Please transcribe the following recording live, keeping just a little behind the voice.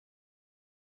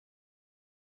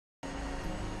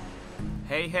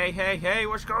Hey, hey, hey, hey,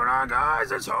 what's going on,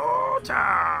 guys? It's Hotak!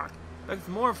 Back with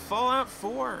more Fallout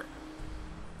 4.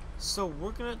 So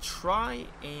we're gonna try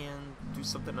and do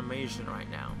something amazing right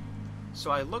now.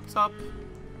 So I looked up,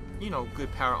 you know,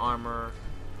 good power armor.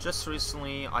 Just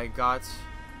recently I got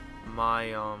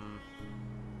my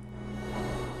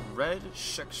red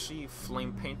Shekshi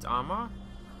flame paint armor.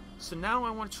 So now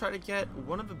I want to try to get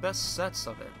one of the best sets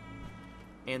of it.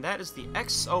 And that is the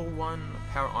X-01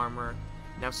 power armor.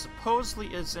 Now supposedly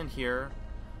it's in here,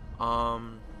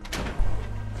 and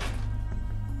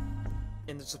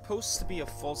it's supposed to be a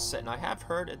full set, and I have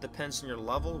heard it depends on your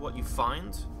level what you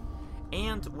find,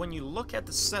 and when you look at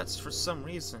the sets for some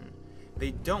reason,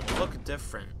 they don't look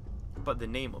different, but the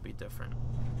name will be different.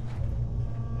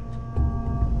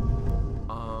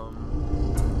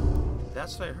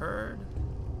 That's what I heard,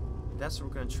 that's what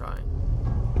we're gonna try.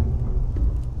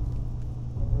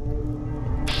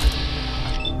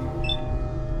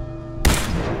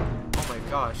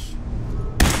 Gosh.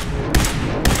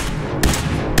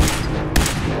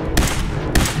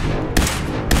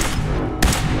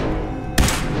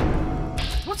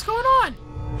 What's going on?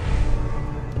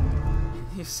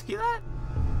 You see that?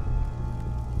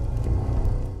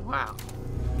 Wow.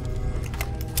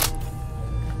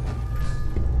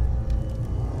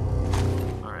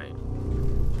 Alright.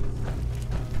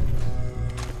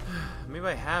 Maybe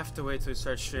I have to wait till he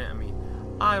starts shooting at me.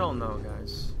 I don't know,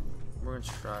 guys. We're gonna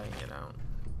try it out.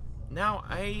 Now,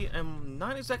 I am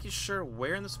not exactly sure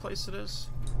where in this place it is.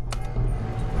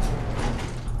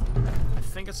 I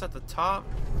think it's at the top.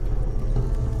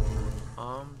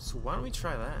 So why don't we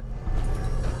try that?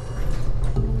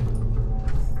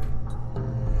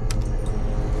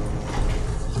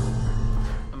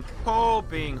 I'm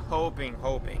hoping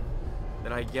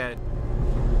that I get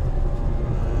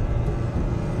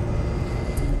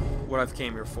what I've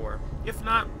came here for. If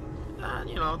not,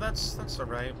 you know, that's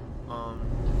alright.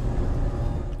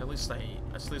 At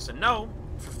least I know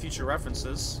for future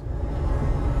references.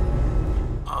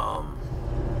 I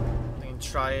can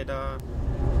try it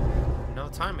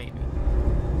another time maybe.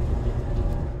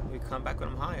 We come back when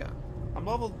I'm higher. I'm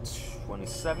level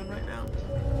 27 right now.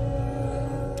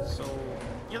 So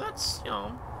yeah, that's, you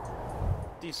know,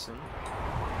 decent.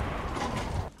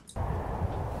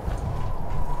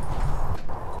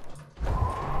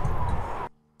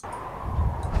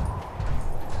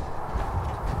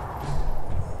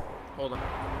 Hold on.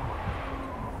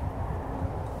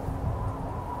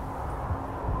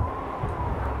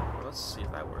 Let's see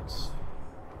if that works.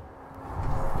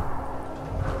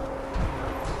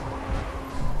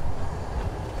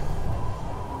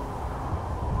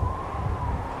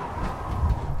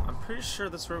 I'm pretty sure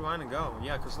that's where we want to go.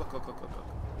 Yeah, because look.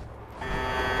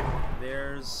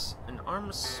 There's an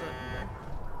armor set in there.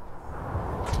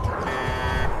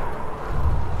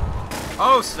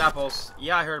 Oh, Snapples.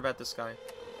 Yeah, I heard about this guy.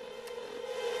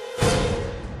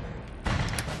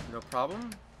 No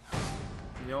problem.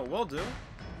 You know what we'll do?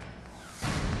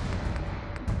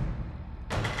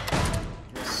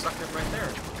 We'll suck it right there.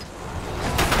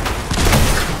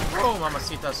 Oh,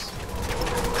 mamacitas.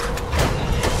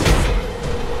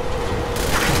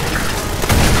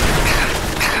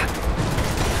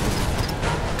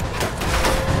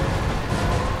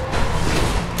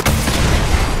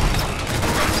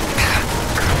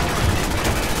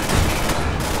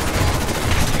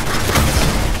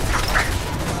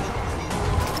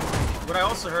 What I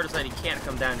also heard is that he can't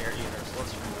come down here either, so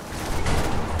let's remember.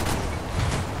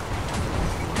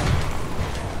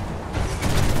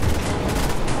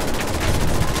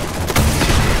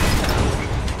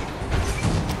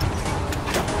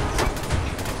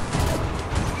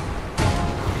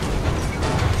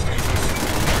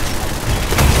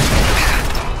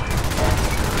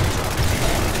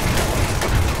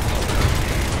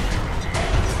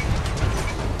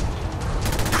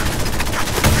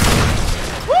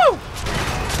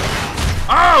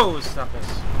 Oh, Snapples.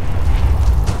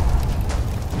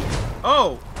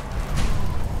 Oh!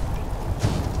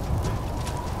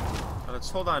 Let's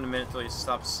hold on a minute until he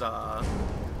stops,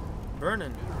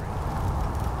 burning.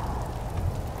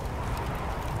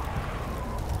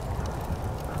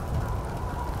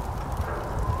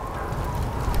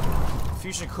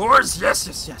 Fusion cores?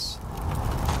 Yes!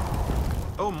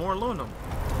 Oh, more aluminum.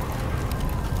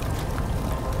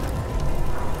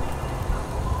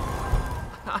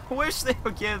 I wish they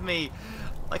would give me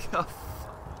like a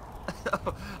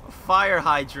fire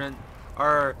hydrant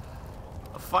or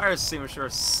a fire extinguisher or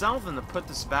something to put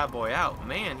this bad boy out.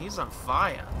 Man, he's on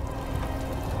fire.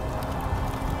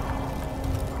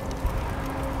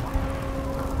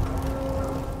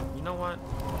 You know what?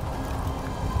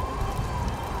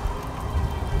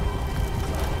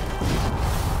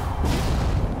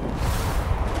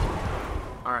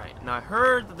 Now, I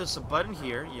heard that there's a button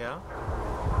here, yeah.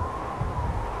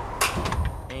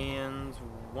 And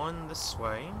one this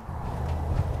way.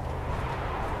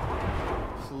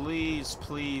 Please,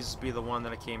 please be the one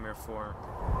that I came here for.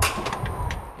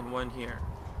 And one here.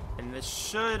 And this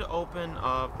should open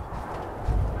up...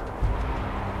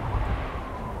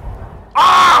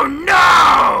 Oh,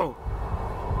 no!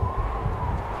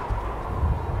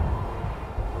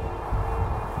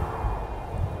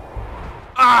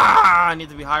 Ah, I need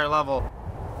to be higher level.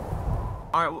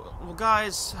 Alright, well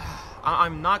guys,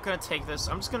 I'm not gonna take this.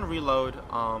 I'm just gonna reload.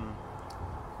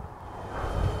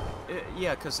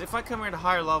 Yeah, because if I come here to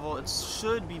higher level, it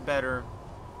should be better.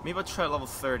 Maybe I'll try level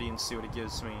 30 and see what it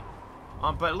gives me.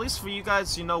 But at least for you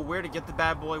guys, you know where to get the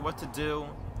bad boy, what to do.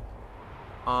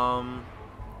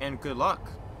 And good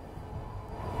luck.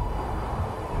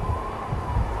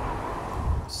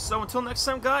 So until next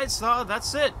time, guys,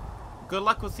 that's it. Good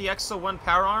luck with the X-01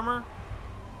 power armor,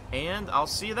 and I'll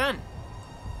see you then.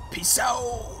 Peace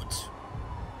out!